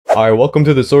Alright, welcome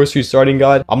to the Sorcery starting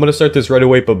guide. I'm gonna start this right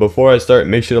away, but before I start,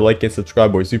 make sure to like and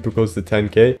subscribe. We're super close to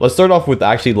 10k. Let's start off with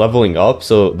actually leveling up.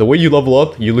 So the way you level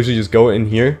up, you literally just go in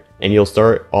here and you'll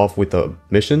start off with a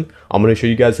mission. I'm gonna show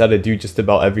you guys how to do just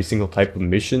about every single type of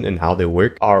mission and how they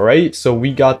work. Alright, so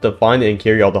we got to find and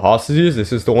carry all the hostages.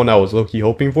 This is the one I was low-key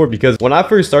hoping for, because when I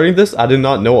first started this, I did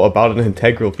not know about an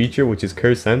integral feature, which is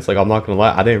curse sense. Like, I'm not gonna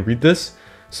lie, I didn't read this.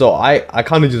 So I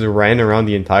kind of just ran around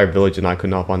the entire village and I could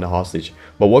not find a hostage.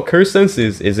 But what curse sense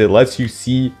is it lets you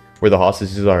see where the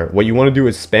hostages are. What you want to do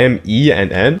is spam E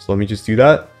and N. So let me just do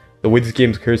that. The way this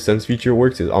game's curse sense feature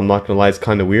works is, I'm not gonna lie, it's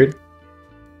kind of weird.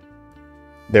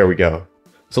 There we go.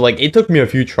 So like, it took me a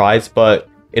few tries, but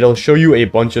it'll show you a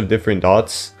bunch of different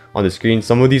dots on the screen.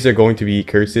 Some of these are going to be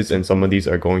curses and some of these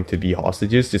are going to be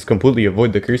hostages. Just completely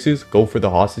avoid the curses, go for the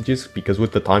hostages, because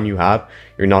with the time you have,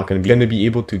 you're not going to be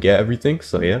able to get everything.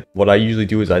 So yeah, what I usually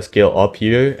do is I scale up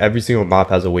here. Every single map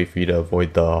has a way for you to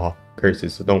avoid the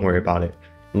curses, so don't worry about it.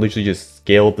 Literally just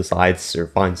scale the sides or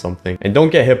find something, and don't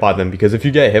get hit by them, because if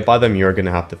you get hit by them, you're going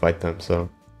to have to fight them. So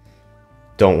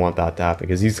don't want that to happen,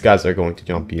 because these guys are going to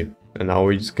jump you. And now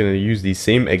we're just going to use the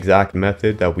same exact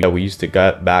method that we used to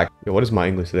get back. Yo, what is my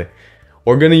English today?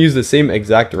 We're going to use the same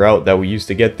exact route that we used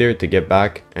to get there to get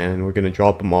back. And we're going to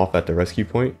drop them off at the rescue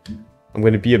point. I'm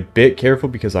going to be a bit careful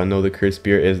because I know the cursed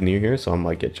spirit is near here, so I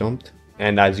might get jumped.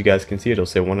 And as you guys can see, it'll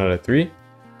say 1 out of 3.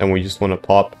 And we just want to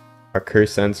pop our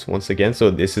curse sense once again.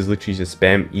 So this is literally just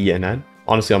spam E and N.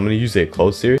 Honestly, I'm going to use it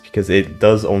close here because it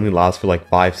does only last for like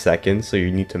 5 seconds, so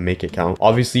you need to make it count.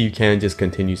 Obviously, you can just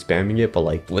continue spamming it, but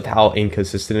like with how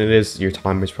inconsistent it is, your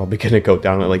timer is probably going to go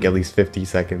down at like at least 50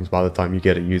 seconds by the time you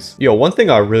get it used. Yo, one thing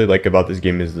I really like about this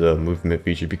game is the movement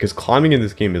feature, because climbing in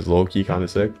this game is low-key kind of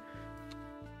sick.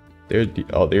 There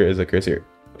is a curse here.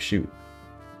 Oh, shoot.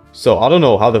 So I don't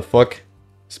know how the fuck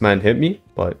this man hit me,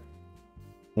 but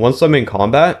once I'm in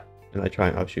combat and I try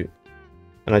and shoot,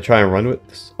 and I try and run with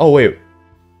this. Oh wait.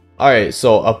 Alright,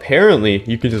 so apparently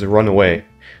you can just run away.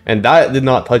 And that did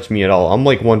not touch me at all. I'm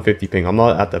like 150 ping. I'm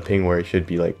not at the ping where it should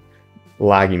be like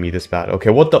lagging me this bad. Okay,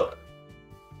 what the?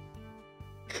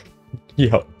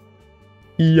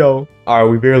 Yo.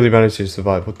 Alright, we barely managed to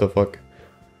survive. What the fuck?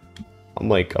 I'm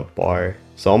like a bar.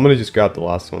 So I'm gonna just grab the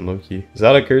last one, low-key. Is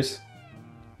that a curse?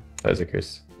 That is a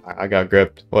curse. I got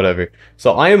gripped. Whatever.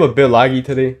 So I am a bit laggy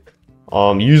today.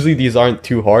 Usually these aren't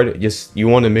too hard. Just you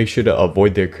want to make sure to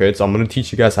avoid their crits. I'm going to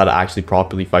teach you guys how to actually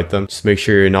properly fight them. Just make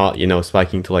sure you're not, you know,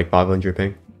 spiking to like 500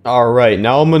 ping. Alright,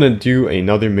 now I'm going to do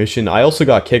another mission. I also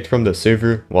got kicked from the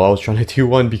server while I was trying to do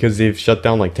one because they've shut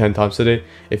down like 10 times today.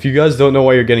 If you guys don't know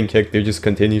why you're getting kicked, they're just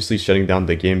continuously shutting down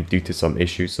the game due to some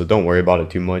issues. So don't worry about it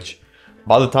too much.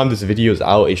 By the time this video is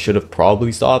out, it should have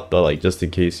probably stopped, but like just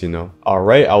in case, you know.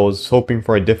 Alright, I was hoping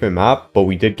for a different map, but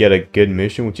we did get a good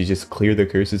mission, which is just clear the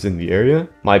curses in the area.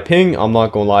 My ping, I'm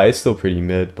not gonna lie, it's still pretty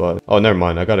mid, but oh, never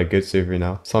mind, I got a good server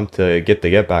now. It's time to get the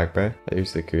get back, bruh.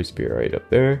 There's the curse spear right up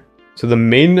there. So the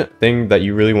main thing that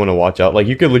you really want to watch out, like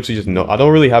you could literally just know, I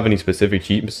don't really have any specific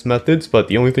cheat methods, but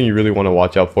the only thing you really want to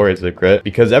watch out for is the crit,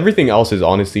 because everything else is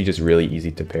honestly just really easy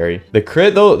to parry. The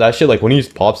crit though, that shit, like when he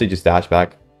just pops, it just dash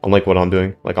back. Unlike what I'm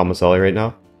doing, like I'm a seller right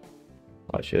now.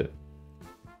 Oh shit.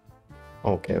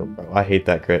 Okay, bro, I hate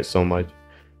that crit so much.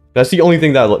 That's the only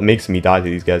thing that makes me die to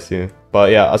these guys too. But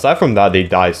yeah, aside from that, they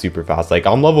die super fast. Like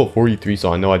I'm level 43,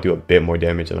 so I know I do a bit more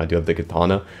damage than I do have the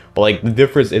katana. But like the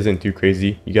difference isn't too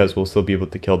crazy. You guys will still be able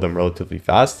to kill them relatively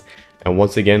fast. And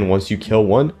once again, once you kill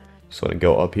one, you just want to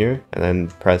go up here and then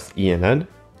press E and N.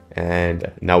 And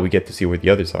now we get to see where the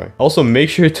others are. Also, make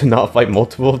sure to not fight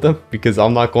multiple of them, because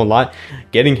I'm not gonna lie,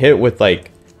 getting hit with like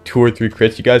 2 or 3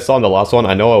 crits you guys saw in the last one,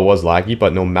 I know it was laggy,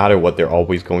 but no matter what, they're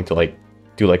always going to like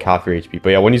do like half your HP.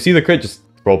 But yeah, when you see the crit, just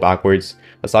roll backwards.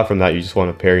 Aside from that, you just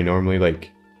want to parry normally.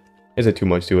 Like, isn't too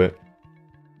much to it.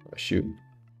 Oh, shoot.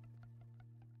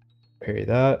 Parry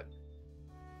that.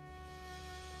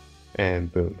 And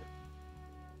boom.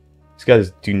 These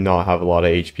guys do not have a lot of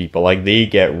HP, but like they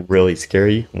get really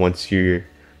scary once you're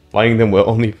fighting them with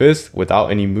only fists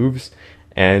without any moves.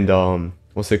 And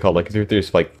what's it called? Like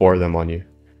there's like 4 of them on you.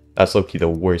 That's low-key the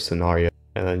worst scenario.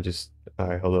 And then just,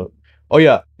 alright, hold up. Oh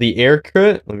yeah, the air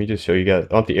crit. Let me just show you guys.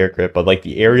 Not the air crit, but like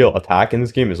the aerial attack in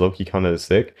this game is low-key kind of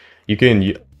sick. You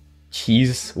can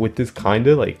cheese with this, kind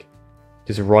of like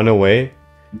just run away,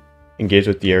 engage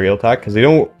with the aerial attack, because they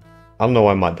don't. I don't know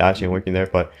why my dashing working there,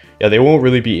 but yeah, they won't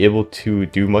really be able to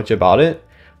do much about it.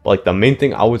 But like the main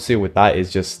thing I would say with that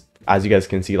is just, as you guys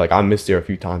can see, like I missed there a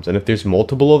few times, and if there's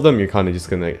multiple of them, you're kind of just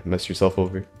gonna mess yourself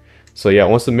over. So yeah,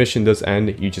 once the mission does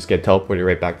end, you just get teleported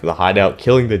right back to the hideout,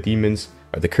 killing the demons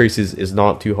or the curses is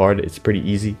not too hard. It's pretty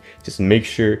easy. Just make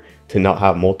sure to not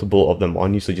have multiple of them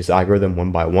on you, so just aggro them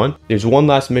one by one. There's one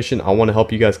last mission I want to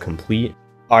help you guys complete.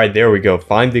 Alright, there we go.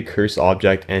 Find the cursed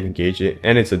object and engage it,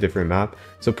 and it's a different map.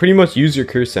 So pretty much use your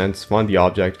curse sense, find the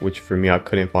object, which for me I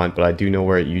couldn't find, but I do know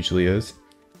where it usually is.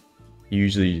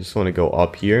 Usually you just want to go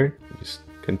up here, just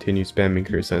continue spamming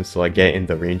curse sense till I get in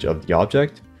the range of the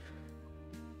object.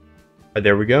 Alright,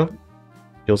 there we go.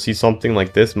 You'll see something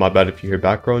like this. My bad if you hear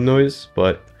background noise,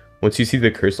 but once you see the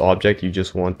cursed object, you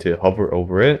just want to hover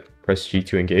over it, press G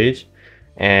to engage,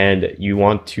 and you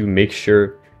want to make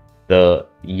sure the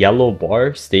yellow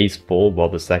bar stays full while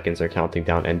the seconds are counting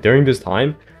down. And during this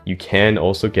time, you can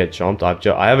also get jumped.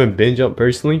 I haven't been jumped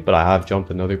personally, but I have jumped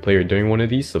another player during one of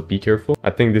these, so be careful. I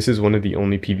think this is one of the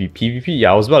only PvP.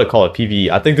 Yeah, I was about to call it PvE.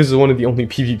 I think this is one of the only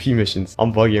PvP missions.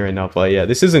 I'm bugging right now, but yeah,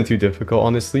 this isn't too difficult,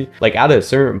 honestly. Like, at a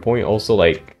certain point, also,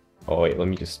 like, oh wait, let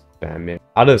me just spam it.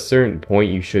 At a certain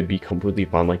point, you should be completely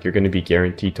fine. Like, you're going to be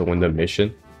guaranteed to win the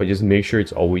mission, but just make sure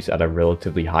it's always at a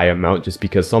relatively high amount, just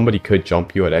because somebody could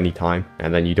jump you at any time,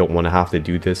 and then you don't want to have to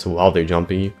do this while they're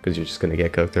jumping you, because you're just going to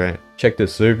get cooked, right? Check the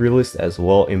server list as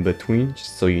well in between,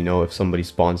 just so you know if somebody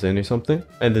spawns in or something.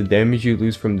 And the damage you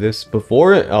lose from this,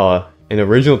 before in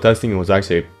original testing, it was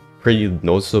actually a pretty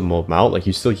noticeable amount. Like,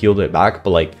 you still healed it back, but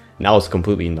like now it's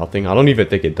completely nothing. I don't even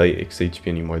think it takes HP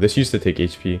anymore. This used to take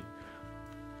HP.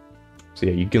 So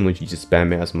yeah, you can literally just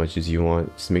spam it as much as you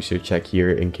want. Just make sure to check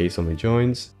here in case somebody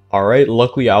joins. Alright,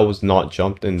 luckily I was not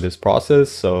jumped in this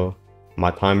process, so my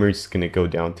timer is going to go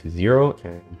down to 0,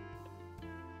 and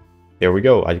there we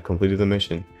go. I completed the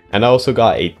mission. And I also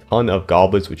got a ton of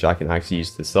goblets, which I can actually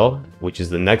use to sell, which is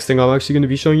the next thing I'm actually going to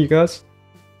be showing you guys.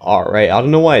 Alright, I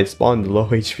don't know why it spawned low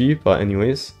HP, but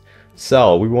anyways.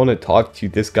 Sell, we want to talk to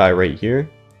this guy right here.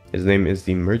 His name is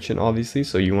the merchant, obviously,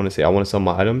 so you want to say, I want to sell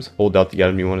my items. Hold out the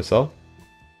item you want to sell.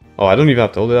 Oh, I don't even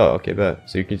have to hold it out. Okay, bet.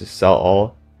 So you can just sell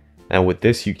all. And with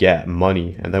this, you get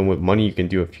money. And then with money, you can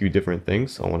do a few different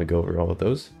things. So I want to go over all of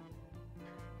those.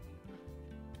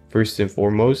 First and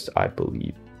foremost, I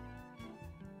believe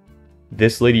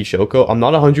this lady Shoko, I'm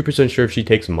not 100% sure if she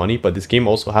takes money, but this game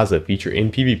also has a feature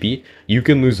in PvP. You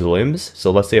can lose limbs.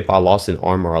 So let's say if I lost an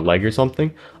arm or a leg or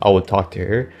something, I would talk to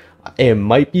her. It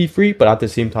might be free, but at the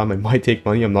same time, it might take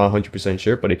money. I'm not 100%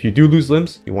 sure. But if you do lose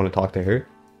limbs, you want to talk to her.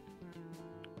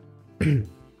 If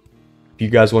you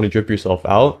guys want to drip yourself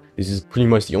out, this is pretty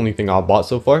much the only thing I bought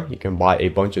so far. You can buy a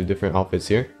bunch of different outfits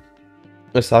here.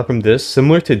 Aside from this,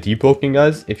 similar to debulking,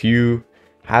 guys, if you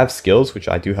have skills, which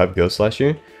I do have Ghost Slash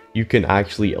here, you can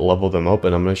actually level them up,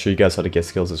 and I'm going to show you guys how to get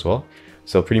skills as well.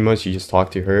 So pretty much you just talk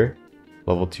to her.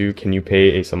 Level 2, can you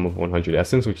pay a sum of 100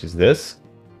 essence, which is this.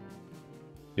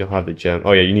 You don't have the gem.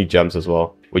 Oh yeah, you need gems as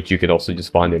well, which you could also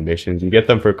just find in missions. You get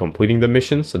them for completing the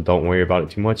mission, so don't worry about it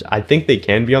too much. I think they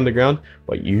can be on the ground,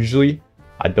 but usually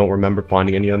I don't remember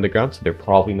finding any on the ground, so they're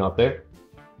probably not there.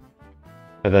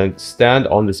 And then stand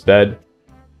on this bed,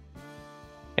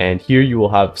 and here you will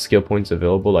have skill points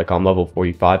available. Like, I'm level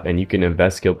 45, and you can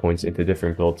invest skill points into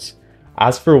different builds.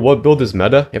 As for what build is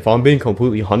meta, if I'm being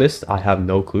completely honest, I have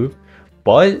no clue,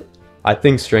 but I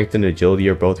think strength and agility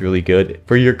are both really good.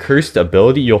 For your cursed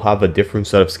ability, you'll have a different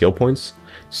set of skill points,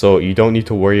 so you don't need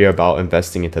to worry about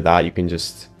investing into that. You can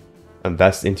just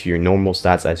invest into your normal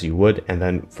stats as you would, and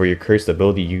then for your cursed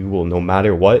ability, you will, no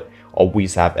matter what,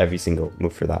 always have every single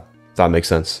move for that. Does that make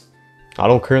sense? I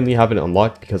don't currently have it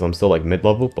unlocked because I'm still like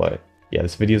mid-level, but yeah,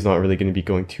 this video is not really going to be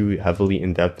going too heavily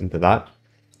in depth into that.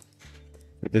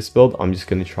 With this build, I'm just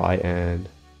going to try and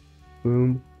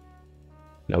boom.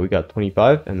 Now we got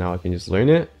 25, and now I can just learn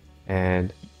it,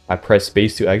 and I press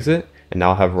space to exit, and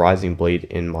now I have Rising Blade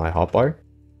in my hotbar.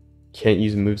 Can't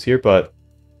use moves here, but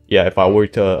yeah, if I were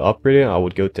to upgrade it, I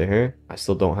would go to her. I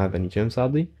still don't have any gems,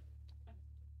 sadly.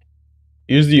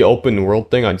 Here's the open world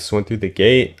thing. I just went through the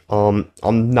gate. I'm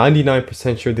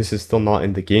 99% sure this is still not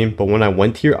in the game, but when I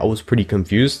went here, I was pretty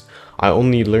confused. I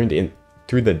only learned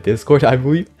through the Discord, I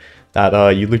believe, that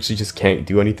you literally just can't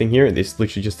do anything here. It's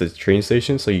literally just a train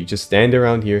station, so you just stand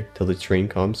around here till the train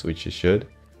comes, which it should,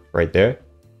 right there.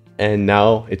 And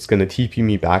now it's gonna TP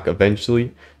me back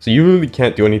eventually. So you really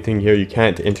can't do anything here. You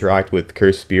can't interact with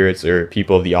cursed spirits or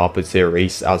people of the opposite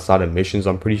race outside of missions,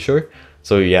 I'm pretty sure.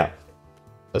 So yeah,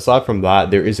 aside from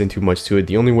that, there isn't too much to it.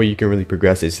 The only way you can really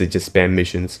progress is to just spam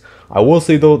missions. I will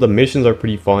say though, the missions are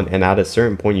pretty fun, and at a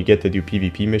certain point you get to do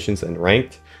PvP missions and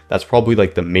ranked. That's probably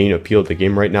like the main appeal of the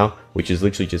game right now, which is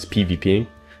literally just PvPing.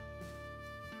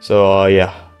 So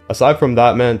yeah, aside from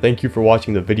that, man, thank you for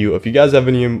watching the video. If you guys have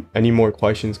any more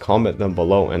questions, comment them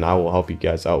below and I will help you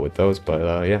guys out with those.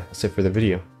 But yeah, that's it for the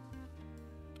video.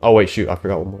 Oh wait, shoot, I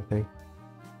forgot one more thing.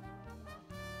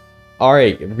 All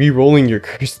right, re-rolling your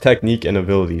curse technique and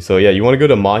ability. So yeah, you want to go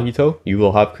to Mahito. You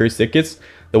will have curse tickets.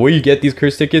 The way you get these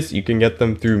curse tickets, you can get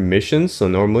them through missions. So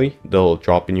normally they'll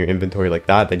drop in your inventory like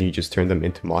that. Then you just turn them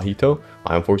into Mahito.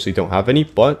 I unfortunately don't have any,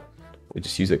 but we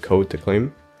just use a code to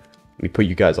claim. We put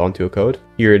you guys onto a code.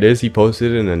 Here it is. He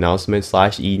posted an announcement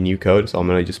 /e new code. So I'm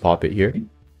going to just pop it here.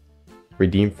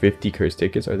 Redeem 50 curse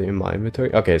tickets. Are they in my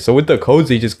inventory? Okay, so with the codes,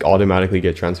 they just automatically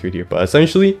get transferred here. But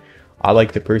essentially, I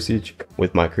like the percentage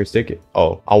with my curse ticket.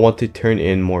 Oh, I want to turn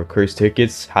in more curse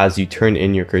tickets as you turn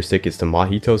in your curse tickets to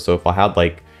Mahito. So if I had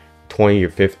like 20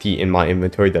 or 50 in my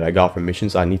inventory that I got from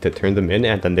missions, I need to turn them in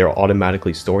and then they're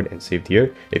automatically stored and saved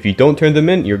here. If you don't turn them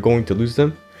in, you're going to lose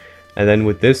them. And then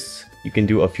with this, you can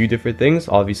do a few different things.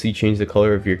 Obviously, change the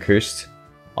color of your cursed.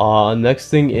 Next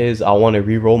thing is I want to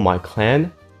re-roll my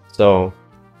clan. So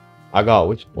I got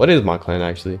what is my clan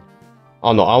actually?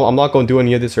 Oh no, I'm not going to do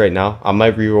any of this right now. I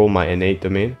might re-roll my innate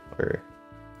domain, or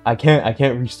I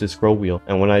can't reach the scroll wheel.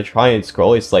 And when I try and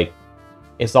scroll, it's like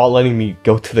it's not letting me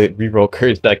go to the re-roll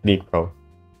curse technique, bro.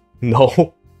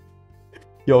 No.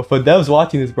 Yo, for devs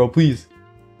watching this, bro, please.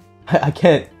 I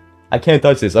can't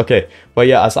touch this. Okay, but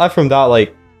yeah, aside from that,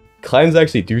 like clans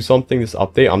actually do something this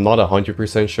update. I'm not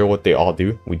 100% sure what they all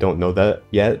do. We don't know that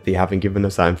yet. They haven't given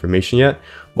us that information yet.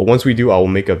 But once we do, I will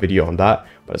make a video on that.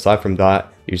 But aside from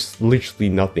that, there's literally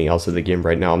nothing else in the game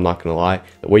right now. I'm not gonna lie.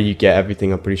 The way you get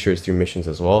everything, I'm pretty sure, is through missions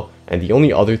as well. And the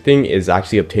only other thing is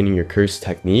actually obtaining your curse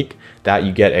technique that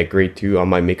you get at grade 2. I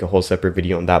might make a whole separate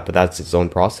video on that, but that's its own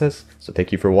process. So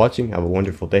thank you for watching. Have a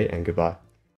wonderful day and goodbye.